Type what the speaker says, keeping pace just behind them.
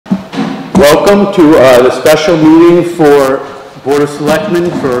Welcome to the special meeting for Board of Selectmen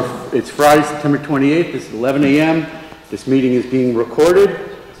it's Friday, September 28th. It's 11 a.m. This meeting is being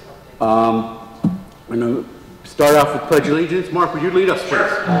recorded. I'm going to start off with Pledge of Allegiance. Mark, would you lead us,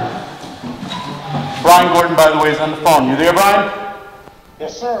 please? Brian Gordon, by the way, is on the phone. You there, Brian?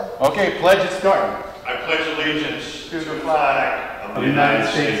 Yes, sir. Okay, pledge is starting. I pledge allegiance to the flag of the United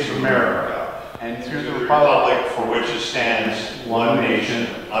States of America and to the republic for which it stands, one nation,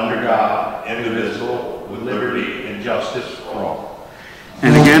 under God, indivisible, with liberty and justice for all.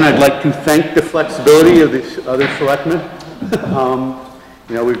 And again, I'd like to thank the flexibility of the other selectmen.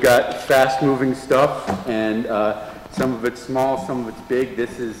 You know, we've got fast-moving stuff, and some of it's small, some of it's big.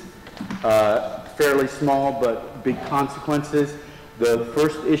 This is fairly small, but big consequences. The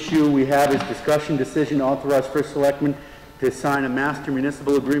first issue we have is discussion decision to authorize first selectman to sign a master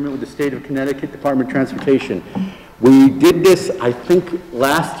municipal agreement with the State of Connecticut Department of Transportation. We did this, I think,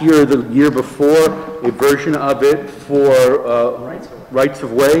 last year or the year before, a version of it for rights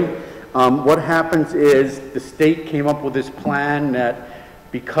of way. What happens is the state came up with this plan that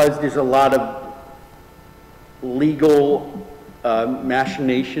because there's a lot of legal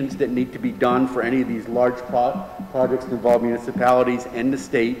machinations that need to be done for any of these large projects that involve municipalities and the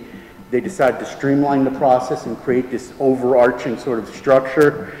state, they decided to streamline the process and create this overarching sort of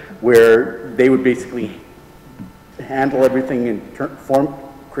structure where they would basically handle everything and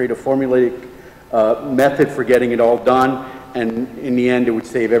create a formulaic method for getting it all done. And in the end, it would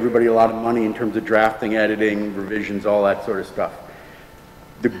save everybody a lot of money in terms of drafting, editing, revisions, all that sort of stuff.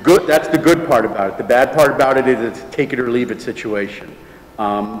 That's the good part about it. The bad part about it is it's a take it or leave it situation.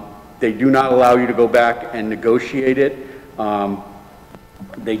 They do not allow you to go back and negotiate it.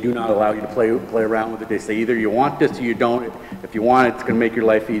 They do not allow you to play around with it. They say either you want this or you don't. If you want it, it's going to make your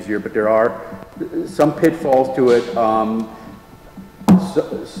life easier. But there are some pitfalls to it.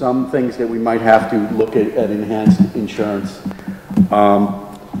 Some things that we might have to look at enhanced insurance.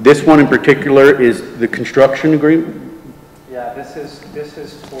 This one in particular is the construction agreement. Yeah, this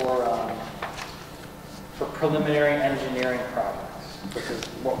is for preliminary engineering projects. This is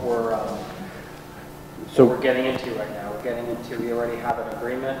what we're getting into right now. We already have an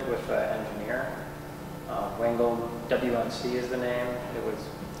agreement with the engineer. Wengel WNC is the name. It was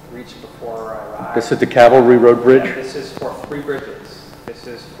reached before I arrived. This is the Cavalry Road Bridge? Yeah, this is for 3 bridges. This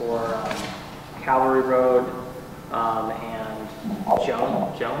is for Cavalry Road and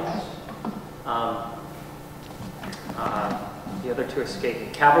Jones. The other two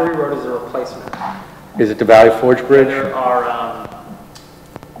escaped. Cavalry Road is a replacement. Is it the Valley Forge Bridge? And there are,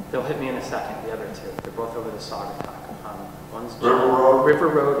 they'll hit me in a second, the other two. They're both over the Saugatuck. One's River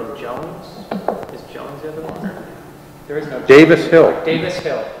Road and Jones. Is Jones the other one? Or? There is no Jones. Davis Hill. Davis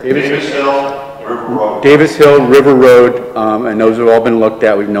Hill. Davis Hill, River Road. Davis Hill, River Road, and those have all been looked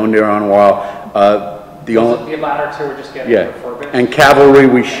at. We've known they're on a while. The latter two are just getting refurbished. And Cavalry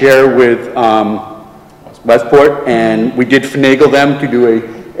we share with Westport, and we did finagle them to do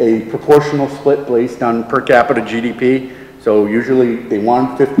a proportional split based on per capita GDP. So usually they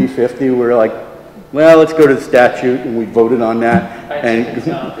want 50-50. We're like, well, let's go to the statute, and we voted on that.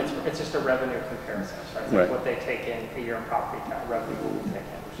 It's just a revenue comparison, right? It's right. Like what they take in a year in property tax revenue, what we take in,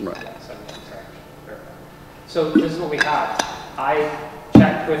 which is right. So this is what we have. I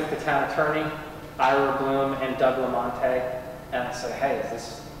checked with the town attorney, Ira Bloom, and Doug Lamonte, and I said, hey, is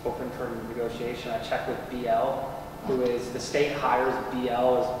this open for negotiation? I checked with BL, who is, the state hires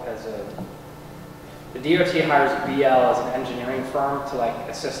BL the DOT hires BL as an engineering firm to like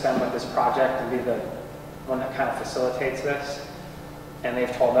assist them with this project and be the one that kind of facilitates this. And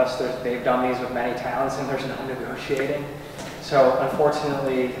they've told us they've done these with many towns and there's no negotiating. So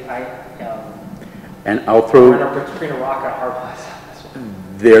unfortunately, and I'll throw we're between a rock and a hard place on this one.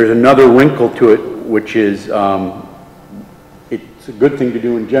 There's another wrinkle to it, which is it's a good thing to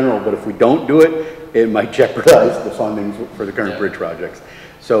do in general, but if we don't do it, it might jeopardize the funding for the current bridge projects.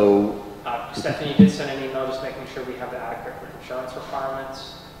 So. Stephanie did send an email just making sure we have the adequate insurance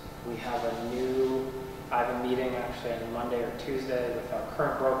requirements. We have I have a meeting actually on Monday or Tuesday with our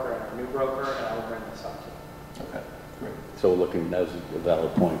current broker and our new broker, and I will bring this up to you. Okay, great. So looking, that was a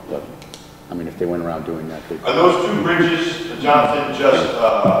valid point, but I mean, if they went around doing that. Are those 2 bridges, Jonathan, just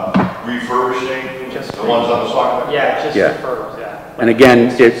refurbishing the ones on the Saugatuck? Yeah, just refurbs, yeah. And again,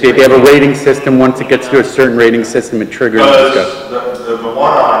 they have a rating system. Once it gets to a certain rating system, it triggers. Because the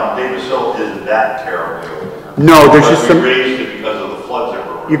one on Davis Hill isn't that terribly old. No, there's just some. Raised it because of the floods that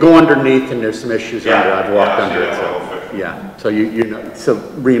were. You go underneath, and there's some issues under. I've walked under it. So, yeah. So so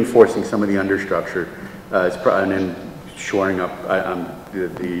reinforcing some of the understructure is probably, and then shoring up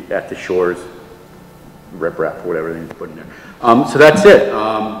at the shores, riprap, whatever they put in there. So that's it.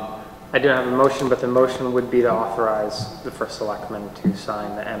 I do have a motion, but the motion would be to authorize the first selectman to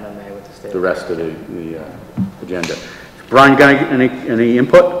sign the MMA with the state. The rest of the agenda. Brian, got any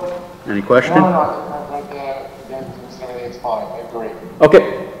input? Any question? No, I think it's fine, I agree.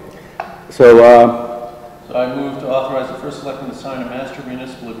 Okay. So, So I move to authorize the first selectman to sign a master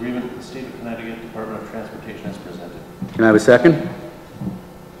municipal agreement with the State of Connecticut Department of Transportation as presented. can I have a second?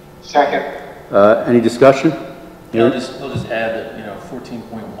 Second. Any discussion? Yeah, I'll just add that,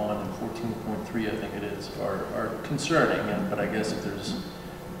 14.1 and 14.3, I think it is, are concerning, but I guess if there's,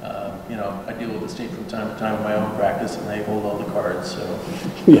 I deal with the state from time to time in my own practice, and they hold all the cards, so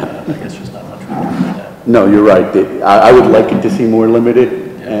Yeah. I guess there's not much we can do with that. No, you're right. I would like it to seem more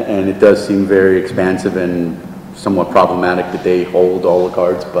limited, Yeah. and it does seem very expansive and somewhat problematic that they hold all the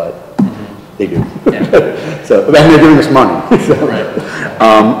cards, but they do. Yeah. So, and they're giving us money. So, Right.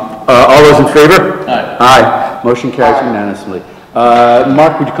 all those in favor? Aye. Aye. Motion carries unanimously.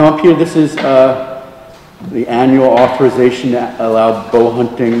 Mark, would you come up here? This is the annual authorization to allow bow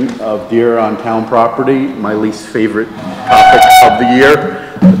hunting of deer on town property, my least favorite topic of the year.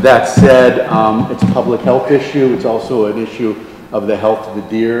 That said, it's a public health issue. It's also an issue of the health of the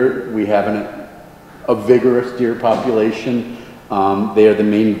deer. We have a vigorous deer population. They are the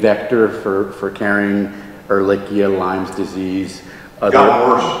main vector for carrying Ehrlichia, Lyme's disease.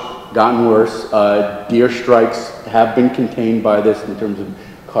 Gotten worse. Deer strikes have been contained by this in terms of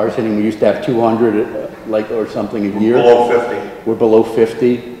cars hitting. We used to have 200 or something a year. Below 50. We're below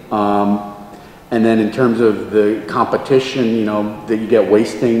 50. And then in terms of the competition, that you get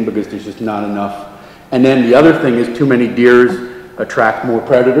wasting because there's just not enough. And then the other thing is too many deers attract more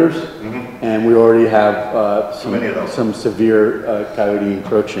predators. And we already have some severe coyote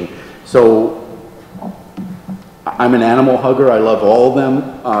encroaching. So I'm an animal hugger. I love all of them.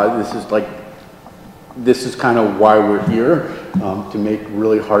 This is kind of why we're here, to make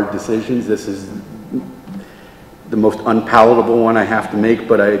really hard decisions. This is the most unpalatable one I have to make,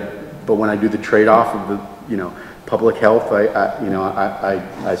 but when I do the trade-off of the, public health,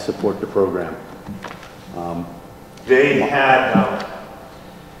 I support the program. They had,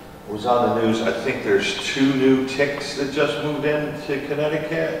 was on the news, I think there's 2 new ticks that just moved into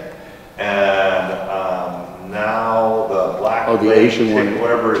Connecticut. And now the black the Asian one. tick,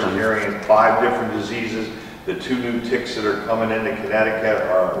 whatever, is carrying 5 different diseases. The 2 new ticks that are coming into Connecticut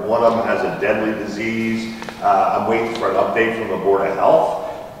one of them has a deadly disease. I'm waiting for an update from the Board of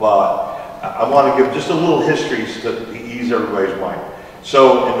Health, but I want to give just a little history to ease everybody's mind.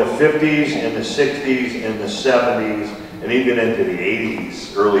 So in the 50s, in the 60s, in the 70s, and even into the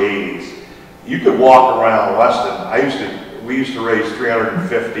 80s, early 80s, you could walk around Weston. We used to raise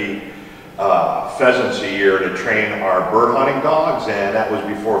 350 pheasants a year to train our bird hunting dogs, and that was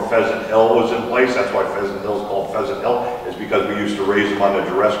before Pheasant Hill was in place. That's why Pheasant Hill is called Pheasant Hill, is because we used to raise them on the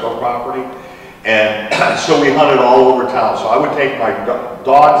Juresco property. And so we hunted all over town. So I would take my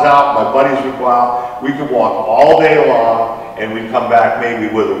dogs out, my buddies would go out, we could walk all day long, and we'd come back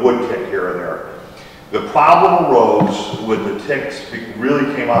maybe with a wood tick here or there. The problem arose with the ticks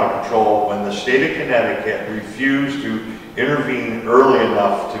really came out of control when the state of Connecticut refused to intervene early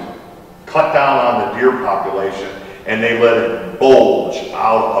enough to cut down on the deer population, and they let it bulge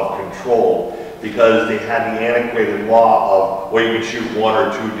out of control because they had the antiquated law of, well, you can shoot 1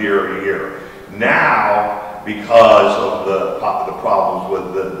 or 2 deer a year. Now, because of the problems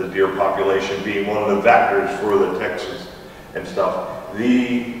with the deer population being one of the vectors for the ticks and stuff,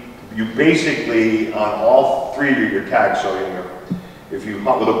 you basically, on all 3 of your tags, so if you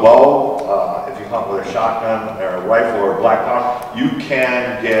hunt with a bow, if you hunt with a shotgun or a rifle or a black hawk, you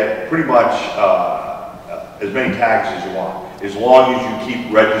can get pretty much as many tags as you want, as long as you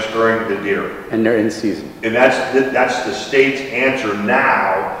keep registering the deer. And they're in season. And that's the state's answer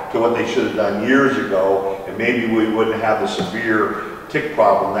now to what they should have done years ago, and maybe we wouldn't have the severe tick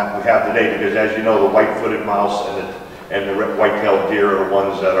problem that we have today, because as you know, the white-footed mouse and the white-tailed deer are the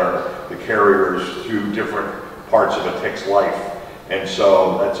ones that are the carriers through different parts of a tick's life. And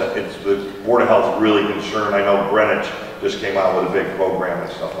so it's the Board of Health is really concerned. I know Greenwich just came out with a big program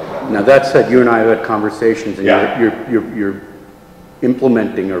and stuff like that. Now that said, you and I have had conversations, and Yeah. you're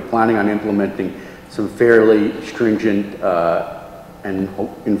implementing or planning on implementing some fairly stringent and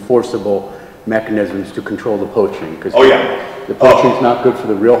enforceable mechanisms to control the poaching. Because the poaching's not good for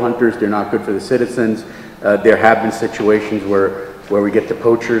the real hunters. They're not good for the citizens. There have been situations where we get the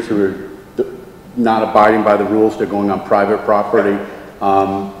poachers who are not abiding by the rules. They're going on private property.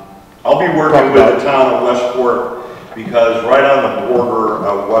 I'll be working with the town of Westport, because right on the border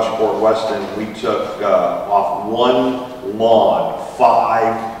of Westport, Weston, we took off one lawn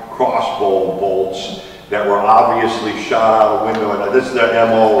 5 crossbow bolts that were obviously shot out a window. And this is the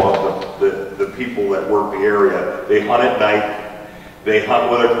MO of the people that work the area. They hunt at night, they hunt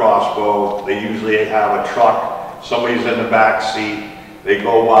with a crossbow, they usually have a truck, somebody's in the back seat, they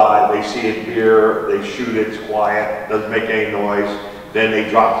go by, they see a deer, they shoot it, it's quiet, doesn't make any noise, then they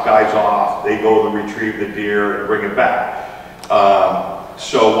drop guys off, they go to retrieve the deer and bring it back.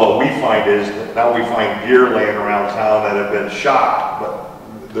 So what we find is that now we find deer laying around town that have been shot,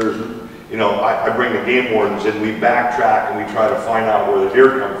 but there's, you know, I bring the game wardens in, we backtrack and we try to find out where the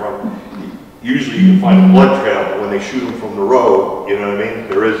deer come from. Usually you can find a blood trail, but when they shoot them from the road, you know what I mean?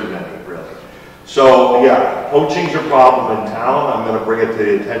 There isn't any, really. So yeah, poaching's a problem in town. I'm gonna bring it to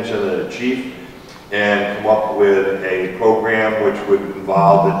the attention of the chief and come up with a program which would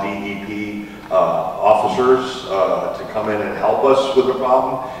involve the DEP officers to come in and help us with the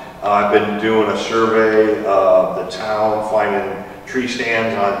problem. I've been doing a survey of the town, finding tree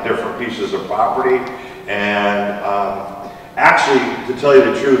stands on different pieces of property, and actually, to tell you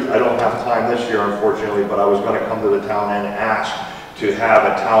the truth, I don't have time this year, unfortunately, but I was going to come to the town and ask to have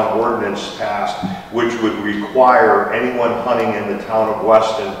a town ordinance passed, which would require anyone hunting in the town of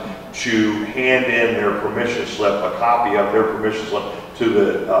Weston to hand in their permission slip, a copy of their permission slip, to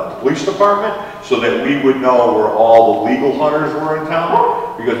the police department, so that we would know where all the legal hunters were in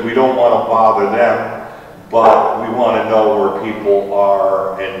town, because we don't want to bother them, but we want to know where people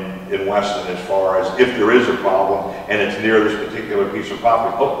are in Weston as far as if there is a problem and it's near this particular piece of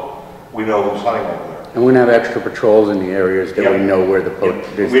property, oh, we know who's hunting over there. And we're going to have extra patrols in the areas that we know where the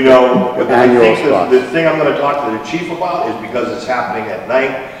we know, but I think the thing I'm going to talk to the chief about is because it's happening at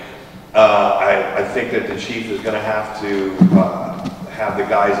night. I think that the chief is going to have the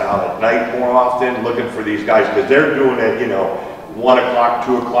guys out at night more often, looking for these guys, because they're doing it, you know, 1 o'clock,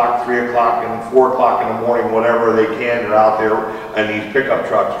 2 o'clock, 3 o'clock, and 4 o'clock in the morning, whenever they can. They're out there, and these pickup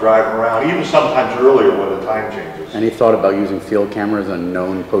trucks driving around, even sometimes earlier when the time changes. Any thought about using field cameras on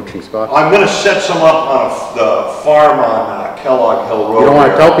known poaching spots? I'm going to set some up on the farm on Kellogg Hill Road. You don't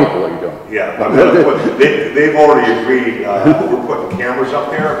want to tell people what you're doing. Yeah, I'm gonna put, they've already agreed. We're putting cameras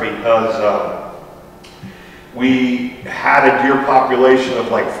up there because we had a deer population of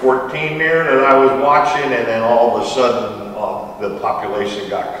like 14 there that I was watching, and then all of a sudden the population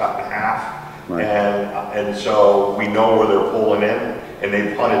got cut in half. Right. And so we know where they're pulling in, and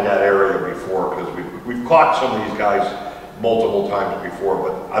they've hunted that area before, because we've caught some of these guys multiple times before,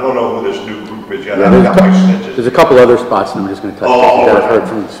 but I don't know who this new group is yet. Yeah, I don't have my snitches. There's a couple other spots, and I'm just going to touch that I've heard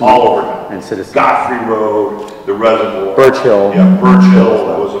from some all over town. And citizens. Godfrey Road, the reservoir. Birch Hill. Yeah, Birch Hill,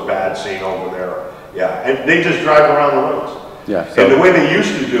 that was a bad scene over there. Yeah, and they just drive around the roads. Yeah. So, and the way they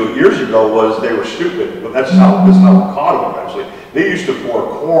used to do it years ago was they were stupid, but that's how we caught them eventually. They used to pour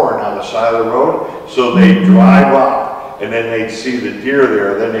corn on the side of the road, so they'd drive up, and then they'd see the deer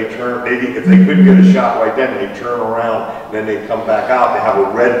there, then they turn, if they couldn't get a shot right then, they'd turn around, and then they'd come back out. They have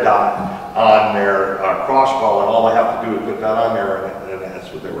a red dot on their crossbow, and all they have to do is put that on there, and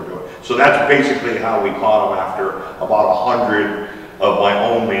that's what they were doing. So that's basically how we caught them after about 100 of my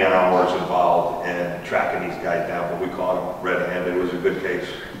own man hours involved in tracking these guys down, but we caught them red-handed. It was a good case.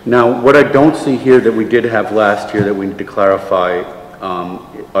 now, what I don't see here that we did have last year that we need to clarify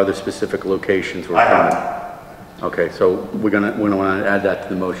are the specific locations we're I Okay, so we want to add that to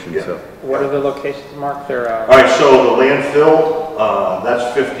the motion. Yeah. So What are the locations, Mark? They're, All right, so the landfill,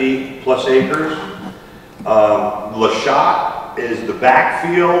 that's 50 plus acres. LaShot is the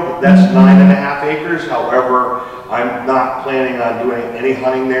backfield, that's 9.5 acres. However, I'm not planning on doing any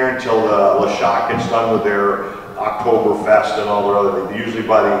hunting there until the LaShot gets done with their Oktoberfest and all their other things. Usually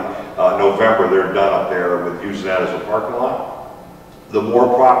by the November, they're done up there with using that as a parking lot. The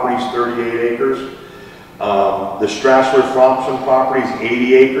Moore property's 38 acres. The Strassler-Thompson property is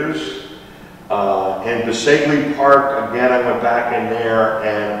 80 acres. And Bisegli Park, again, I went back in there,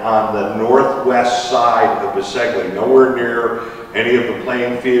 and on the northwest side of Bisegli, nowhere near any of the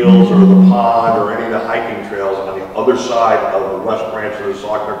playing fields or the pond or any of the hiking trails, on the other side of the west branch of the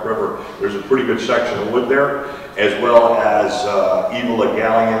Saugatuck River, there's a pretty good section of wood there, as well as Evel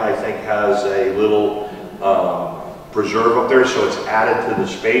Gallion, I think, has a little preserve up there, so it's added to the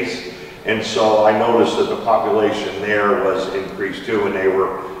space. And so I noticed that the population there was increased too, and they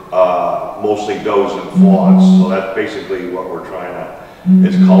were mostly does and fawns. So that's basically what we're trying to,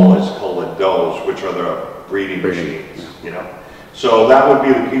 it's called the does, which are the breeding machines, you know. So that would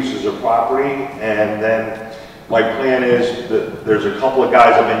be the pieces of property. And then my plan is that there's a couple of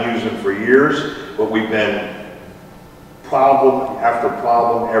guys I've been using for years, but we've been problem after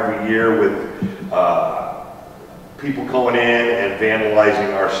problem every year with people going in and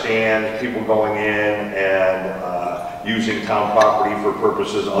vandalizing our stands, people going in and using town property for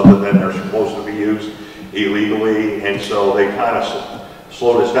purposes other than they're supposed to be used. illegally, and so they kind of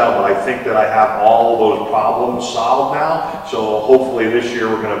slowed us down, but I think that I have all those problems solved now, so hopefully this year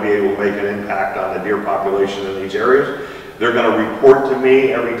we're going to be able to make an impact on the deer population in these areas. They're going to report to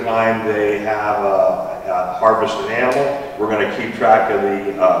me every time they have a harvested animal. We're going to keep track of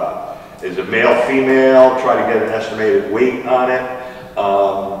the, is it male, female, try to get an estimated weight on it.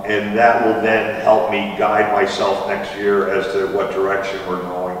 And that will then help me guide myself next year as to what direction we're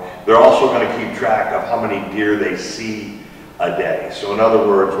going. They're also going to keep track of how many deer they see a day. So in other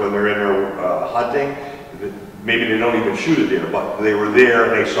words, when they're in there hunting, maybe they don't even shoot a deer, but they were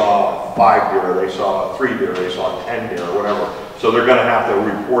there and they saw 5 deer, they saw 3 deer, they saw 10 deer, or whatever. So they're going to have a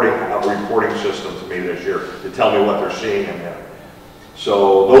reporting system to me this year to tell me what they're seeing in there.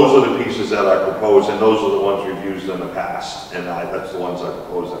 So those are the pieces that I propose, and those are the ones we've used in the past, and that's the ones I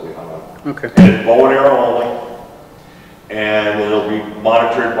propose that we hunt on. Okay. And it's bow and arrow only, and it'll be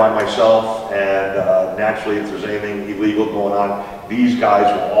monitored by myself, and naturally if there's anything illegal going on, these guys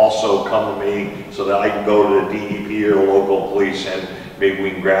will also come to me so that I can go to the DEP or local police, and maybe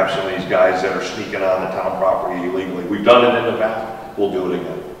we can grab some of these guys that are sneaking on the town property illegally. We've done it in the past, we'll do it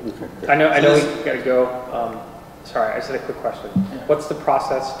again. Okay. I know we gotta go. Sorry, I just had a quick question. What's the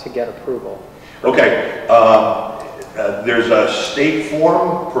process to get approval? Okay, there's a state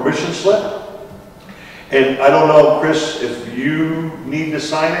form permission slip. And I don't know, Chris, if you need to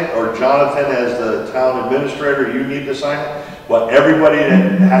sign it, or Jonathan as the town administrator, you need to sign it. But everybody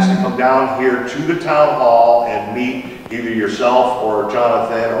that has to come down here to the town hall and meet either yourself or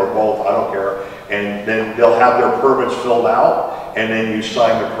Jonathan or both, I don't care. And then they'll have their permits filled out, and then you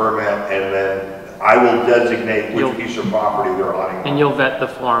sign the permit, and then I will designate which piece of property they're hunting on. And you'll vet the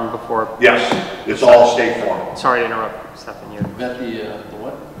form before? Yes, it's all state form. Sorry to interrupt, Stefan. You Vet the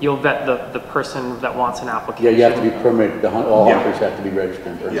what? You'll vet the person that wants an application? Yeah, you have to be permitted, all hunters have to be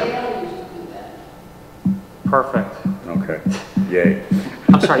registered. Yeah. Perfect. Okay, yay.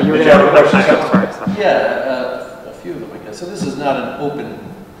 I'm sorry, you were Did going you have a question, to... Sorry. Yeah, a few of them, I guess. So this is not an open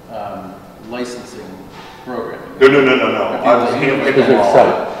licensing program? No. I'm handpicking them all.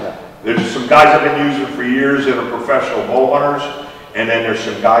 Yeah. There's some guys I've been using for years that are professional bow hunters, and then there's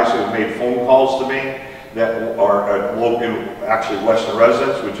some guys who have made phone calls to me that are local, actually Weston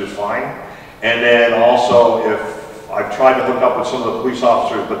residents, which is fine. And then also, if I've tried to hook up with some of the police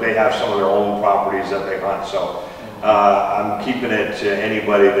officers, but they have some of their own properties that they hunt, so I'm keeping it to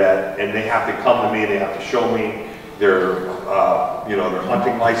anybody that, and they have to come to me, they have to show me their, their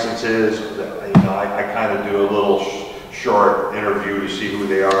hunting licenses. I kind of do a little short interview to see who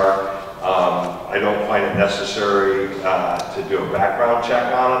they are. I don't find it necessary to do a background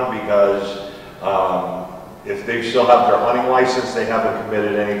check on them because if they still have their hunting license, they haven't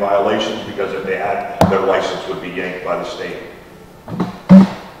committed any violations, because if they had, their license would be yanked by the state.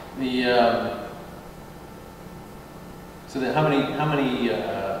 So then how many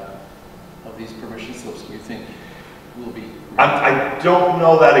of these permission slips do you think will be? I don't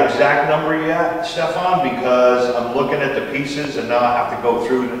know that exact number yet, Stefan, because I'm looking at the pieces and now I have to go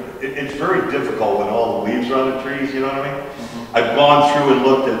through. It's very difficult when all the leaves are on the trees, you know what I mean? Mm-hmm. I've gone through and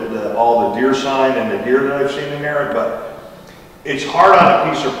looked at all the deer sign and the deer that I've seen in there, but it's hard on a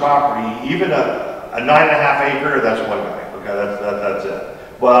piece of property. Even a 9.5 acre, that's one guy, okay, that's it.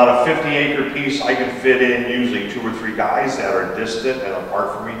 But on a 50-acre piece, I can fit in usually 2 or 3 guys that are distant and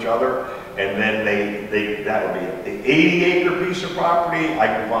apart from each other. And then that would be it. The 80-acre piece of property, I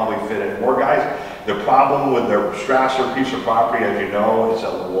can probably fit in more guys. The problem with the Strasser piece of property, as you know, it's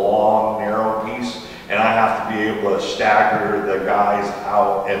a long, narrow piece, and I have to be able to stagger the guys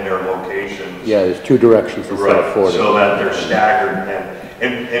out in their locations. Yeah, there's 2 directions instead of 4. So that they're staggered,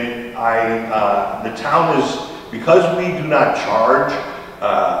 and the town is, because we do not charge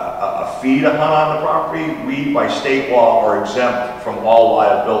a fee to hunt on the property, we by state law are exempt from all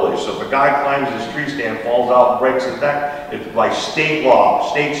liability. So if a guy climbs his tree stand, falls out and breaks his neck, it's by state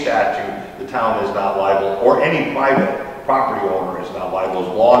law, state statute, the town is not liable, or any private property owner is not liable,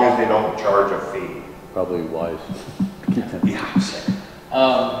 as long as they don't charge a fee. Probably wise. Yeah.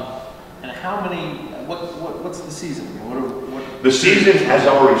 And how many, what's the season? The season has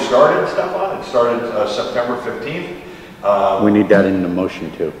already started, Stefan. It started September 15th. We need that in the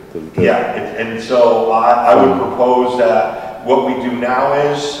motion too. Yeah, and so I would propose that what we do now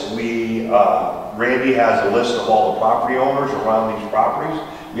is Randy has a list of all the property owners around these properties.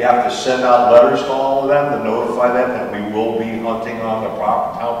 We have to send out letters to all of them to notify them that we will be hunting on the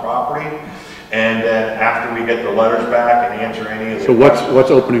town property. And then after we get the letters back and answer any of the questions. So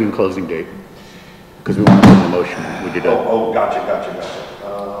what's opening and closing date? Because we want to put in the motion. We did that. Oh, gotcha.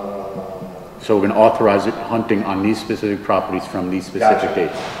 So we're going to authorize it hunting on these specific properties from these specific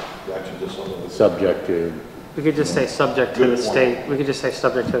dates. Gotcha, just one of the subject to, We could just say subject to Good the point. state, we could just say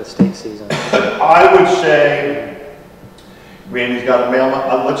subject to the state season. I would say, Randy's got a mail,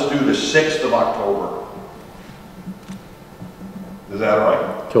 let's do the 6th of October. Is that all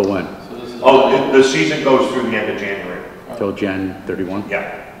right? till when? So this is. Oh, the season goes through the end of January. Till Jan 31?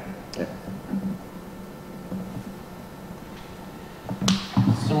 Yeah. Okay.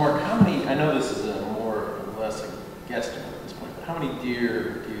 So Mark, how many, I know this is a more or less a guesstimate at this point, but how many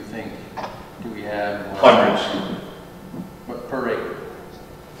deer do you think do we have? Hundreds. What, per acre?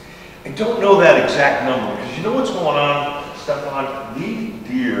 I don't know that exact number, because you know what's going on, Stefan? These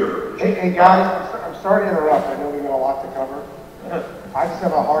deer, Hey, guys, I'm sorry to interrupt, I know we got a lot to cover. I just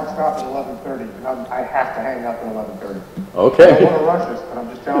have a hard stop at 11:30, and I have to hang up at 11:30. I don't Okay. want to rush this, but I'm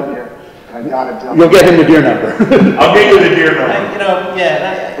just telling you, I gotta jump. You'll get him the deer number. I'll get you the deer number. You know,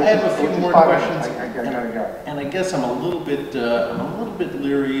 yeah, and I have a few Which is more 5 minutes. questions. I gotta go. And I guess I'm a little bit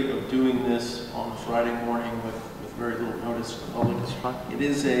leery of doing this on Friday morning with very little notice to the public. It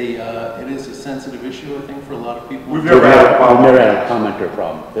is a sensitive issue, I think, for a lot of people. We've We've never had a never problem. had a commenter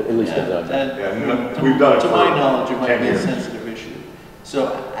problem, at least Yeah, as I've done. and we've done it to for my knowledge, it might 10 be a years. sensitive issue.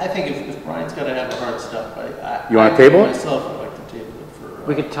 So I think if Brian's got to have a hard stop, You wanna table it? Myself would like to table it for.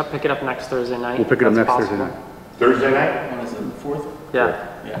 We could pick it up next Thursday night. We'll pick it up That's next Thursday possible. night. Thursday night? When is it, the 4th? Yeah.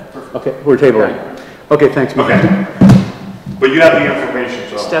 Yeah, perfect. Okay, we're tabling. Okay, thanks, Mike. Okay. But you have the information,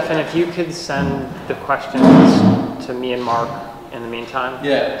 so. Stefan, if you could send the questions to me and Mark in the meantime.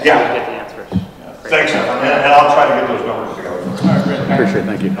 Yeah. So Yeah. we get the answers. Great. Thanks, Stefan, and I'll try to get those numbers together. All right, great. Appreciate it,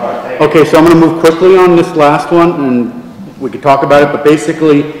 thank you. All right, thank you. Okay, so I'm going to move quickly on this last one, and we could talk about it, but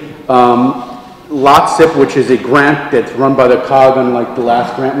basically, Lot SIP, which is a grant that's run by the COG, unlike the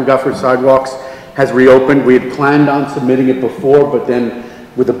last grant we got for sidewalks, has reopened. We had planned on submitting it before, but then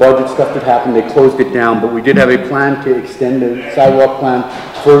with the budget stuff that happened, they closed it down. But we did have a plan to extend the sidewalk plan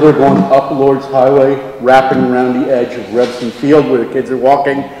further, going up Lord's Highway, wrapping around the edge of Weston Field where the kids are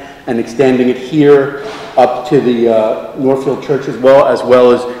walking, and extending it here up to the Northfield Church as well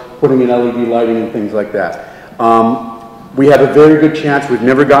as putting in LED lighting and things like that. We have a very good chance. We've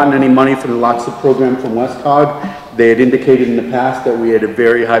never gotten any money from the Lot SIP program from WestCog. They had indicated in the past that we had a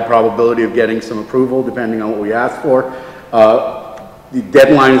very high probability of getting some approval depending on what we asked for. The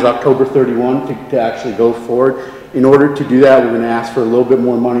deadline is October 31 to actually go forward. In order to do that, we're going to ask for a little bit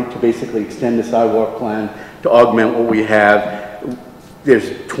more money to basically extend the sidewalk plan to augment what we have.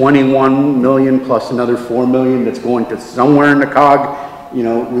 There's 21 million plus another 4 million that's going to somewhere in the COG. You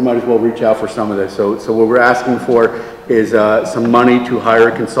know, we might as well reach out for some of this. So what we're asking for is some money to hire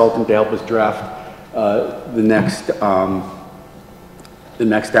a consultant to help us draft the next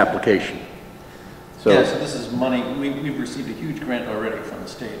application. Yeah, so this is money, we've received a huge grant already from the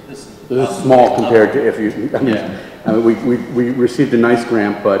state. This This is small compared to if you, Yeah. I mean, we received a nice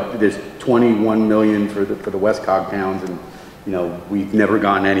grant, but there's 21 million for the WestCog towns, and, you know, we've never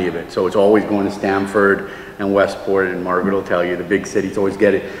gotten any of it. So it's always going to Stamford and Westport, and Margaret will tell you, the big cities always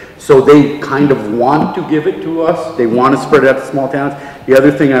get it. So they kind of want to give it to us. They want to spread it out to small towns. The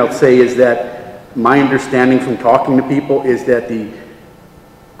other thing I'll say is that my understanding from talking to people is that the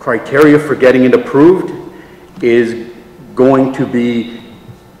criteria for getting it approved is going to be,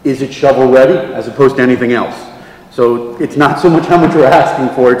 is it shovel ready, as opposed to anything else. So it's not so much how much we're asking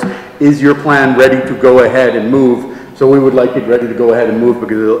for, it's, is your plan ready to go ahead and move? So we would like it ready to go ahead and move,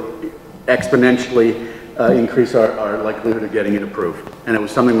 because it'll exponentially increase our likelihood of getting it approved. And it was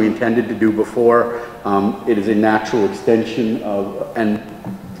something we intended to do before. It is a natural extension of, and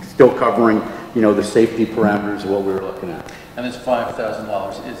still covering, you know, the safety parameters of what we were looking at. And this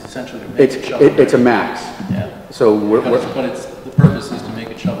 $5,000 is essentially to make it shovel It's a ready. max. Yeah. So But it's, the purpose is to make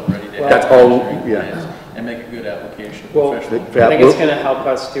it shovel ready to That's have all, engineering yeah. plans and make a good application. Well, professional. I think it's going to help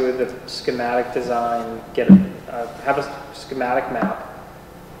us do the schematic design, have a schematic map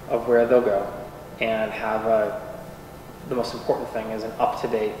of where they'll go, and have the most important thing is an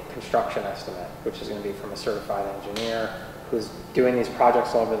up-to-date construction estimate, which is going to be from a certified engineer who's doing these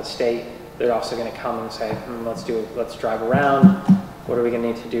projects all over the state. They're also going to come and say, let's drive around. What are we going to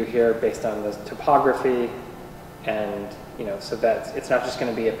need to do here based on the topography? And, you know, so that it's not just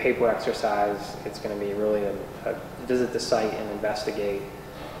going to be a paper exercise. It's going to be really a visit the site and investigate.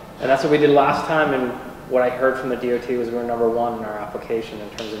 And that's what we did last time. And what I heard from the DOT was we were #1 in our application in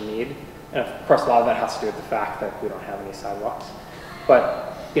terms of need. And of course, a lot of that has to do with the fact that we don't have any sidewalks.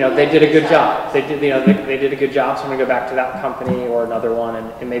 But, you know, they did a good job. They did, you know, they did a good job. So I'm going to go back to that company or another one,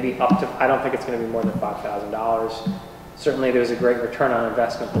 and maybe up to, I don't think it's going to be more than $5,000. Certainly, there was a great return on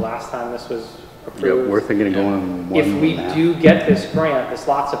investment the last time this was Yeah, approved. we're thinking of going 1.5. If we do get this grant, this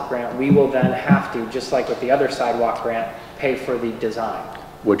Lot SIP grant, we will then have to, just like with the other sidewalk grant, pay for the design.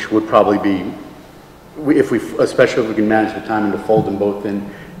 Which would probably be especially if we can manage the timing to fold them both in,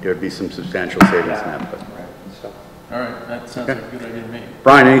 there'd be some substantial savings in that. But, so. All right, that sounds like a good idea to me.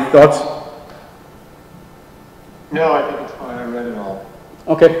 Brian, any thoughts? No, I think it's fine, I read it all.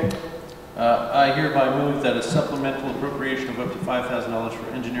 Okay. I hereby move that a supplemental appropriation of up to $5,000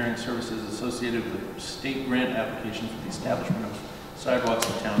 for engineering services associated with state grant application for the establishment of sidewalks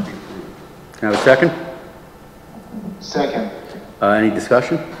in town be approved. Can I have a second? Second. Any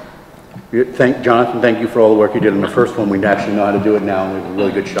discussion? Jonathan, thank you for all the work you did on the first one. We actually know how to do it now, and we have a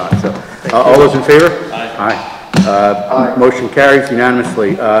really good shot. So, all those in favor? Aye. Aye. Motion carries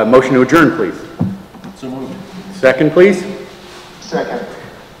unanimously. Motion to adjourn, please. So moved. Second, please. Second.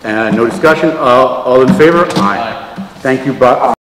 No discussion. All in favor? Aye. Thank you, Bob.